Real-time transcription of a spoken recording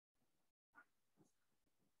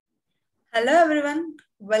Hello everyone,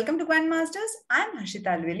 welcome to Quant Masters. I'm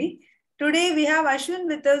Harshita Alveli. Today we have Ashwin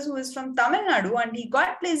with us who is from Tamil Nadu and he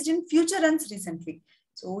got placed in Futurense recently.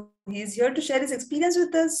 So he's here to share his experience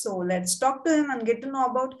with us. So let's talk to him and get to know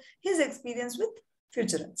about his experience with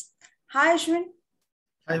Futurense. Hi Ashwin.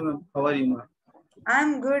 Hi ma'am, how are you ma'am?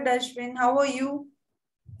 I'm good Ashwin. How are you?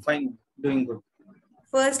 Fine, doing good.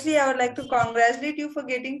 Firstly, I would like to congratulate you for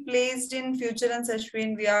getting placed in Futurense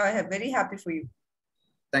Ashwin. We are very happy for you.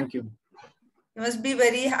 Thank you. You must be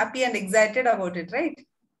very happy and excited about it, right?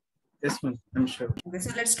 Yes, ma'am, I'm sure. Okay, so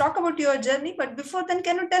let's talk about your journey. But before then,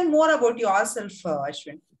 can you tell more about yourself,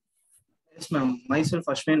 Ashwin? Yes, ma'am. Myself,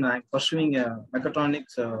 Ashwin, I'm pursuing a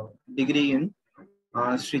mechatronics degree in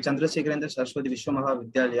Sri Chandrasekharendra Saraswati Vishwa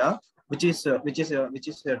Mahavidyalaya, which is at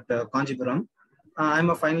Kanjipuram.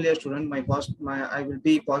 I'm a final year student. I will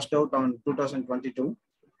be passed out on 2022.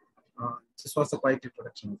 This was a quite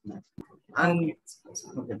introduction of me. And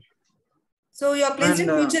okay. So you're placed in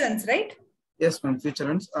Futurense, right? Yes, ma'am,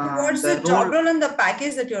 Futurense. What's the job role and the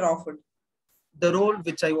package that you're offered? The role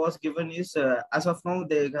which I was given is, as of now,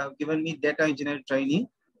 they have given me data engineer trainee,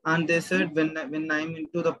 and they said when I'm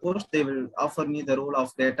into the post, they will offer me the role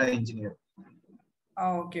of data engineer.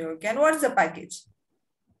 Okay. And what is the package?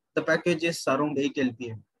 The package is around 8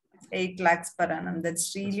 LPM. 8 lakhs per annum.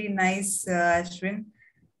 That's really nice, Ashwin.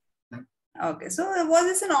 Okay. So was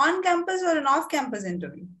this an on-campus or an off-campus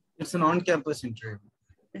interview? It's an on-campus interview.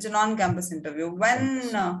 It's an on-campus interview. When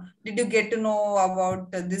did you get to know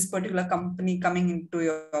about this particular company coming into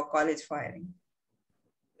your college for hiring?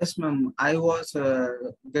 Yes, ma'am. I was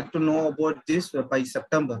get to know about this by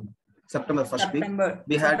September first week.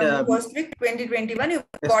 We September first week, 2021. You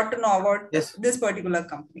got to know about this particular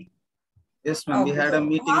company. Yes, ma'am. We had a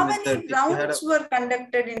meeting. How many rounds were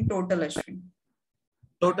conducted in total, Ashwin?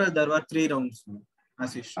 Total, there were 3 rounds,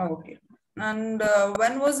 as usual. Okay. And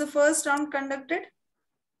when was the first round conducted?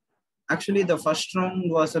 Actually, the first round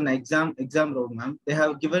was an exam round, ma'am. They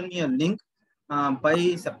have given me a link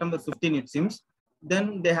by September 15, it seems.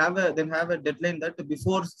 Then they have a deadline that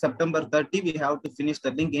before September 30, we have to finish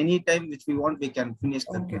the link. Anytime which we want, we can finish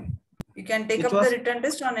the link. You can take up the written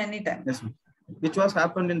test on any time. Yes, ma'am. Which was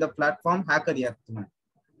happened in the platform Hacker React, ma'am.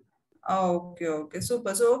 Okay.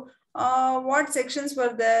 Super. So, what sections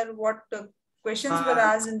were there? What questions were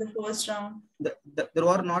asked in the first round? There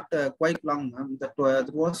were not quite long, ma'am. There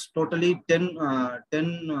was totally 10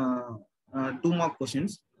 2-mark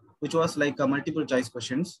questions, which was like multiple choice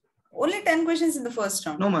questions. Only 10 questions in the first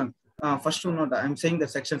round? No, ma'am. First one, not. I'm saying the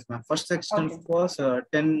sections, ma'am. First section was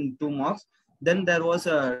 10 2 marks. Then there was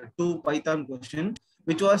a 2 Python question,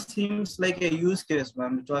 which seems like a use case,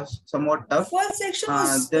 ma'am. It was somewhat tough. First section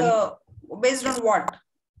was based on what?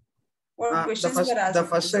 What questions were asked? The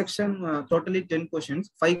first section, totally 10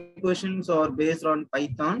 questions. 5 questions are based on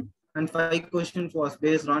Python, and 5 questions was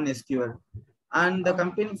based on SQL. And the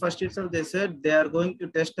company first itself, they said they are going to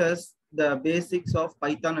test us the basics of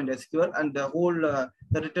Python and SQL, and the whole the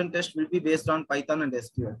written test will be based on Python and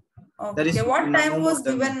SQL. Okay. What time was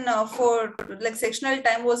given for, like, sectional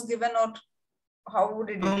time was given, or how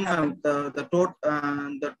did it happen?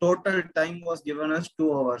 The total time was given us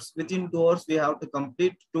 2 hours. Within 2 hours, we have to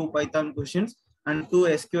complete 2 Python questions and 2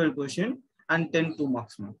 SQL questions and 10 2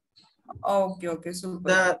 marks, ma'am. Okay.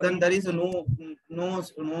 Super. Then there is no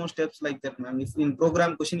steps like that, ma'am. If in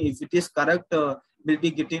program question, if it is correct, we'll be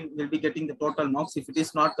getting the total marks. If it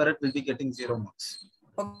is not correct, we'll be getting 0 marks.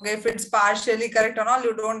 Okay, if it's partially correct or all,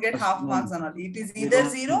 you don't get half marks on all. It is either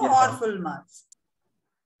 0 or full marks.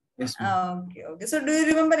 Yes, okay. So do you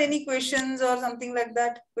remember any questions or something like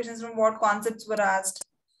that? Questions from what concepts were asked?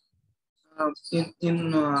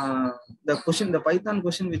 The Python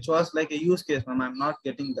question, which was like a use case, ma'am, I'm not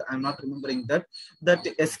remembering that. That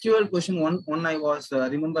SQL question one I was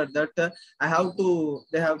remembered that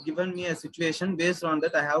they have given me a situation. Based on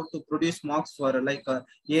that, I have to produce marks for like A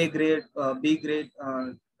grade, B grade,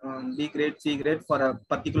 C grade for a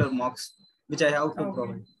particular marks, which I have to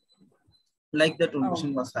provide. Like that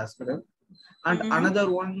question was asked. And another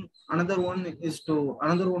one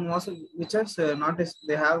was which is they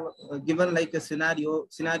have given like a scenario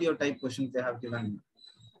type questions they have given.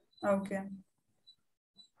 Okay.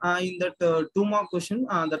 In that 2 mark question,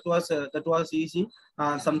 that was easy.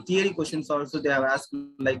 Some theory questions also they have asked,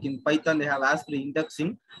 like in Python they have asked the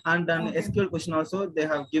indexing, and then SQL question also they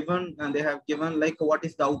have given like what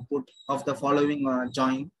is the output of the following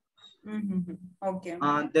join. Okay.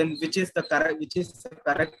 Then which is the correct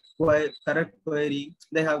query.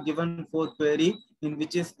 They have given 4 query in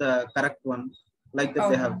which is the correct one, like that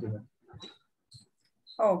they have given.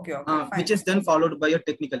 Okay. Which is then followed by a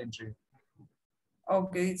technical interview.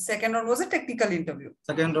 Okay. Second round was a technical interview.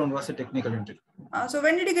 Second round was a technical interview. So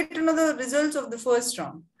when did you get to know the results of the first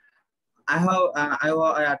round? I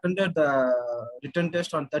attended the written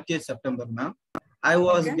test on 30th September, ma'am. I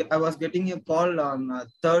was getting a call on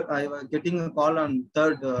third. I was getting a call on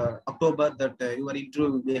 3rd October that your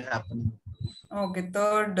interview will be happening. Okay,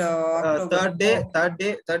 3rd October. Third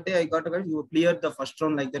day I got a call. You cleared the first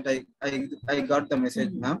round, like that. I got the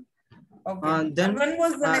message, ma'am. Okay. Then when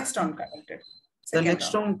was the next round conducted? The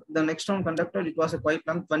next round conducted. It was a quite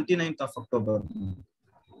long, 29th of October.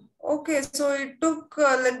 Okay, so it took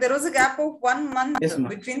like there was a gap of 1 month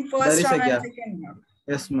between first round and second round.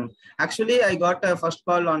 Yes, ma'am. Actually, I got a first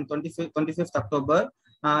call on 25th October.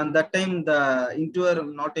 And that time the interviewer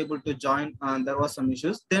not able to join, and there was some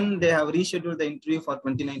issues. Then they have rescheduled the interview for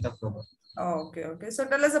 29th October. Oh, okay. So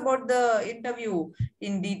tell us about the interview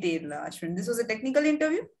in detail, Ashwin. This was a technical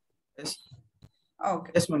interview? Yes.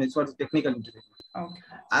 Okay. Yes, ma'am. It was a technical interview. Okay.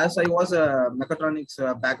 As I was a mechatronics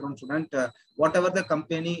background student, whatever the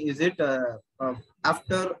company is it,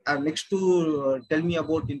 after next to tell me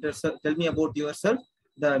about yourself,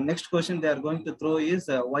 the next question they are going to throw is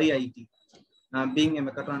why IT. Being a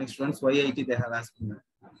mechatronics student, why IT they have asked me.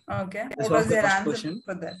 Okay. What was their answer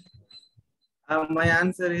for that? My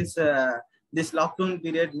answer is this lockdown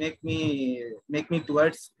period make me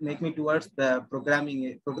towards the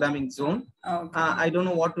programming zone. Okay. I don't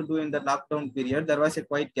know what to do in the lockdown period. There was a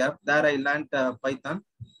quite gap. There I learned Python.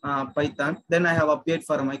 Then I have appeared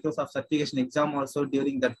for a Microsoft certification exam also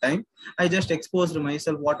during that time. I just exposed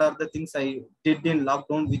myself what are the things I did in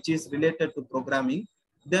lockdown which is related to programming.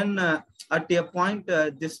 Then at a point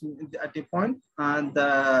the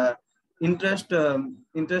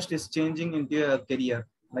interest is changing into a career,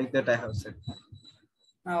 like that I have said.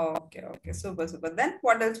 Oh, okay. Super. Then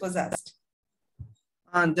what else was asked?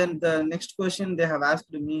 And then the next question they have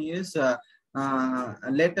asked me is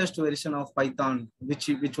latest version of Python,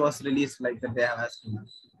 which was released, like that they have asked me.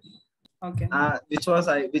 Okay.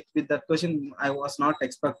 With that question I was not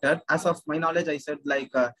expected. As of my knowledge, I said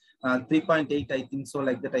like 3.8, I think so,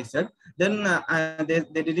 like that I said. Then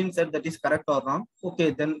they didn't say that is correct or wrong.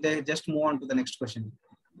 Okay, then they just move on to the next question.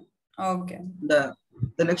 Okay. The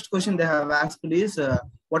next question they have asked is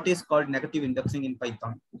what is called negative indexing in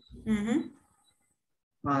Python.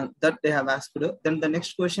 That they have asked. Then the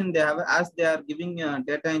next question they have asked, they are giving a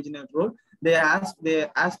data engineer role. They asked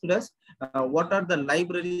us what are the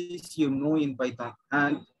libraries you know in Python,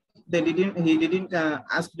 and he didn't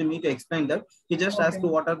ask me to explain that. He just asked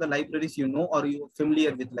what are the libraries you know or you are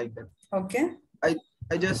familiar with, like that. Okay. I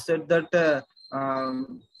just said that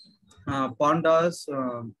pandas,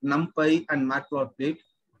 numpy and matplotlib.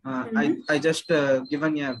 I just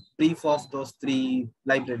given a brief of those 3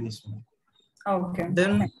 libraries. Okay.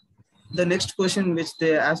 Then the next question which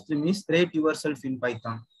they asked me is rate yourself in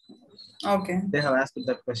Python. Okay. They have asked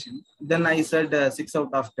that question. Then I said 6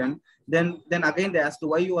 out of 10. Then again they asked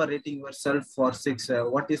why you are rating yourself for 6.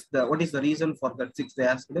 What is the reason for that 6? They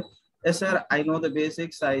asked. Yes, sir. I know the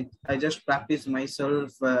basics. I just practice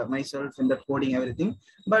myself in that coding everything.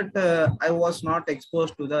 But I was not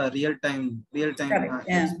exposed to the real time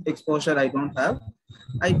exposure. I don't have.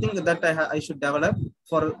 I think that I should develop.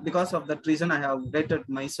 Because of that reason, I have rated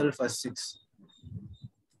myself as 6.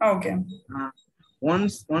 Okay.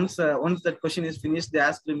 Once that question is finished, they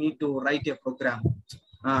asked me to write a program.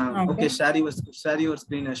 Okay, share your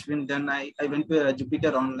screen, Ashwin. Then I went to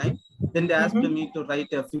Jupyter Online. Then they asked me to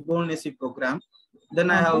write a Fibonacci program.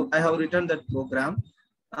 Then I have written that program.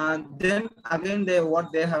 Then again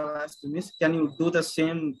what they have asked me is, can you do the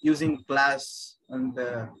same using class and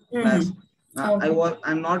class?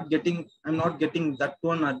 I'm not getting that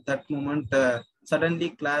one at that moment. Suddenly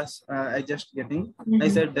class I just getting. I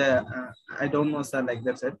said I don't know, sir, like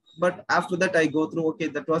that said. But after that I go through, okay,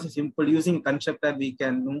 that was a simple using constructor we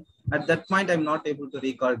can know. At that point I'm not able to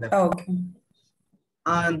recall that. Okay.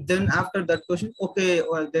 And then after that question, okay,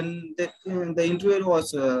 well then the interviewer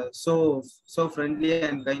was so friendly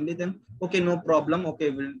and kindly. Then okay, no problem. Okay,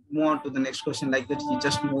 we'll move on to the next question, like that. He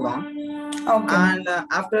just moved on. Okay. And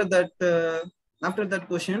after that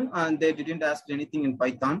question, they didn't ask anything in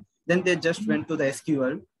Python. Then they just went to the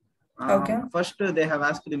SQL. First, they have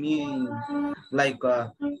asked me like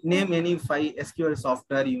name any 5 SQL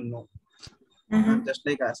software you know. Just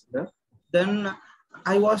like asked. Then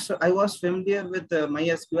I was familiar with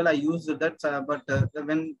MySQL. I used that, but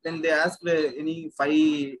when they asked any 5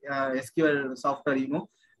 SQL software, you know,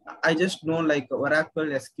 I just know like Oracle,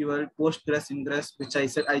 SQL, Postgres, Ingress, which I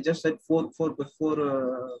just said four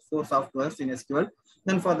softwares in SQL.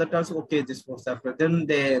 Then for that also, okay, this 4 software. Then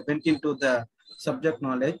they went into the subject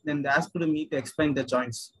knowledge. Then they asked me to explain the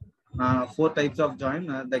joins. four types of join,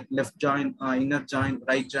 like left join, inner join,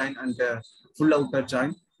 right join, and full outer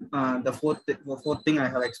join. The fourth thing I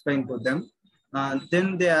have explained to them.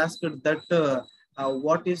 Then they asked that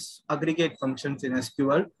what is aggregate functions in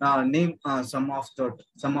SQL? Name some of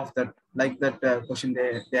that like that question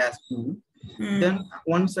they asked me. Then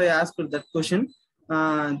once I asked that question,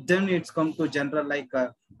 then it's come to general like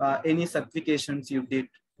any certifications you did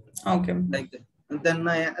Okay. like that. And then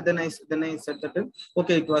I said that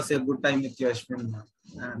okay, it was a good time with you, Ashwin.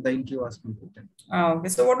 The interview was completed. Okay.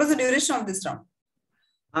 So what was the duration of this round?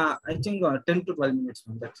 I think 10 to 12 minutes.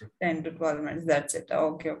 That's it. 10 to 12 minutes. That's it.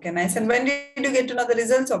 Okay. Okay. Nice. And when did you get to know the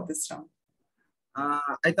results of this round?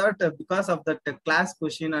 I thought because of that class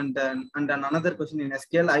question and then another question in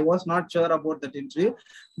SQL, I was not sure about that interview,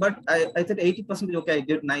 but I said 80% okay, I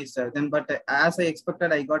did nice. Then, but as I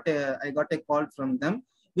expected, I got a call from them,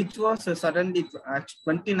 which was suddenly at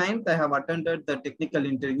 29th. I have attended the technical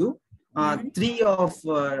interview. 3 of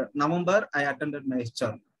November, I attended my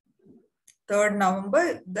HR. 3rd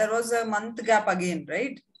November, there was a month gap again,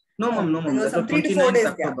 right? No, ma'am, no, ma'am. There was some 3 to 4 days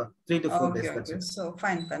October. Gap. 3 to 4 okay, days. Okay, so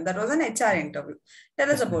fine. That was an HR interview.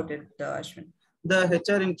 Tell us about it, Ashwin. The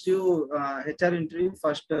HR interview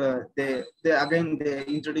first, they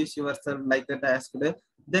introduce yourself like that. I asked.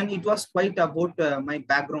 Then it was quite about my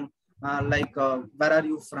background, like where are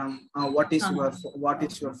you from? What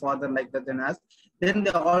is your father like that? Then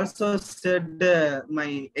they also said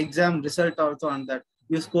my exam result also on that.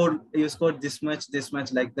 You scored this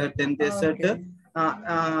much like that. Then they said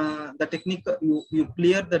the technical you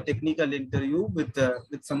clear the technical interview with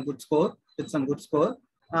some good score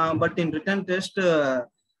but in written test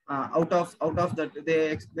out of that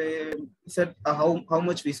they said how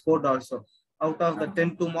much we scored also. Out of the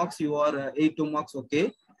 10 2 marks you are 8 2 marks.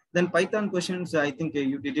 Okay. Then Python questions, I think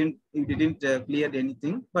you didn't clear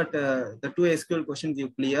anything, but the 2 SQL questions you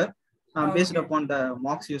clear. Based upon the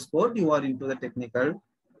marks you scored, you are into the technical.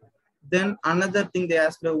 Then another thing they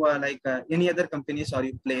asked were like any other companies are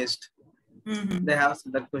you placed? They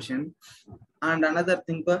asked that question. And another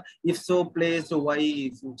thing, if so placed, why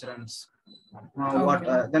Futurense?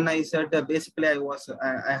 Then I said basically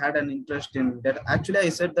I had an interest in that. Actually, I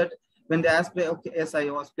said that when they asked me, okay, yes, I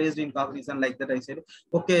was placed in Cognizant like that. I said,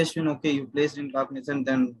 okay, Ashwin, okay, you placed in Cognizant,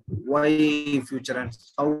 then why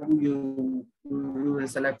Futurense? How you will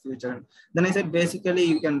select Futurense? Then I said, basically,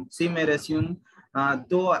 you can see my resume.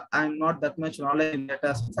 Though I'm not that much knowledge in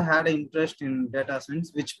data science, I had an interest in data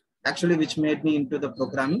science, which made me into the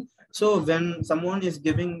programming. So when someone is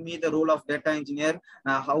giving me the role of data engineer,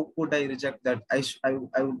 how could I reject that? I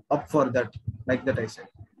would opt for that, like that I said.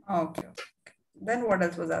 Okay. Then what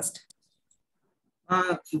else was asked?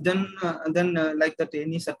 Then like that,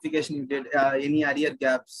 any certification you did, any area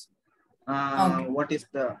gaps. What is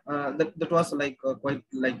the that was like quite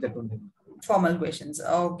like that only. Formal questions.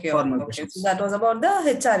 Okay. Questions. So that was about the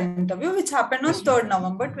HR interview, which happened on 3rd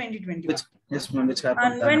November 2021. Which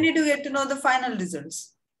happened. And when did you get to know the final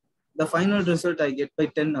results? The final result I get by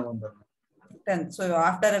 10 November. 10th. So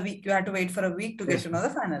after a week, you had to wait for a week to get to know the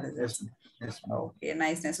final results. Yes. Okay,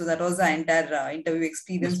 nice. So that was the entire interview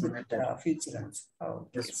experience with Futurense.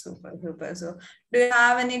 Okay, super. So do you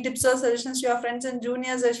have any tips or suggestions to your friends and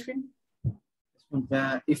juniors, Ashwin?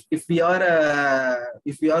 If we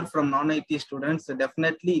are from non-IT students,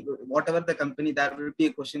 definitely whatever the company, there will be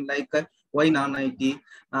a question like why non-IT.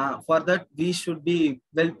 For that, we should be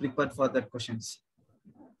well prepared for that questions.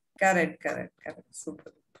 Correct.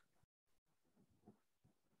 Super.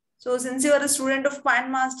 So since you are a student of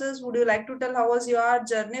Quant Masters, would you like to tell how was your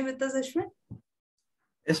journey with us, Ashwin?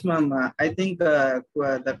 Yes, ma'am. I think the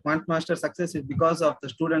Quant Master success is because of the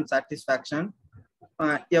student satisfaction.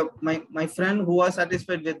 My friend who was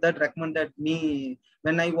satisfied with that recommended me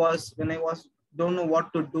when I was don't know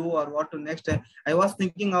what to do or what to next. I was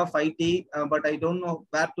thinking of IT, but I don't know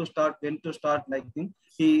where to start, when to start. Like thing.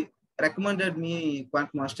 He recommended me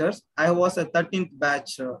Quant Masters. I was a 13th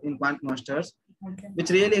batch in Quant Masters, which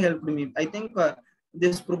really helped me. I think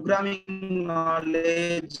this programming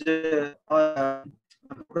knowledge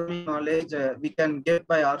we can get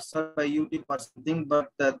by ourselves by YouTube or something. But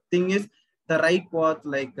the thing is, the right path,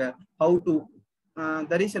 like how to.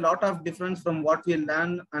 There is a lot of difference from what we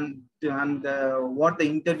learn and what the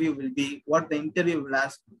interview will be, what the interview will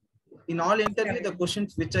ask. In all interview, the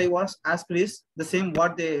questions which I was asked is the same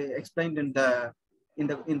what they explained in the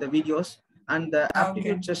videos, and the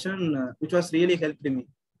aptitude session, which was really helped me.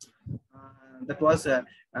 That was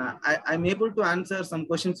I'm able to answer some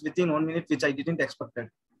questions within 1 minute, which I didn't expect.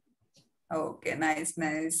 Okay, nice.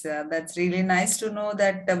 That's really nice to know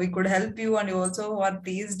that we could help you, and you also are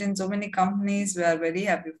placed in so many companies. We are very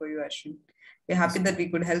happy for you, Ashwin. we're happy that we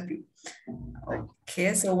could help you.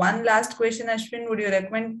 Okay, so one last question, Ashwin. Would you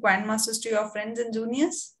recommend Quantmasters to your friends and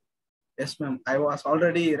juniors? Yes, ma'am. I was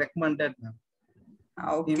already recommended, ma'am.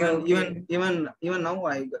 Okay,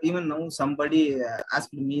 Even now somebody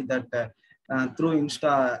asked me that through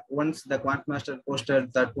Insta, once the Quantmaster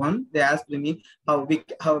posted that one, they asked me how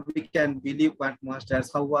we can believe Quantmasters,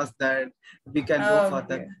 how was that, we can go for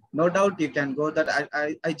that. No doubt you can go that.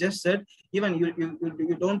 I just said, even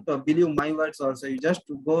you don't believe my words also, you just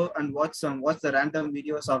go and watch the random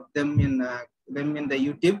videos of them in the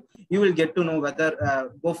YouTube. You will get to know whether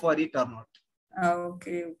go for it or not.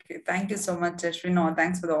 Okay. Thank you so much, Ashwin. No,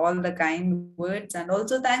 thanks for all the kind words, and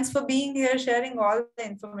also thanks for being here, sharing all the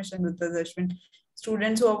information with us, Ashwin.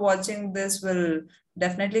 Students who are watching this will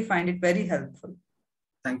definitely find it very helpful.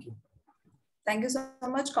 Thank you. Thank you so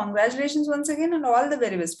much. Congratulations once again, and all the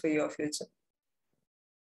very best for your future.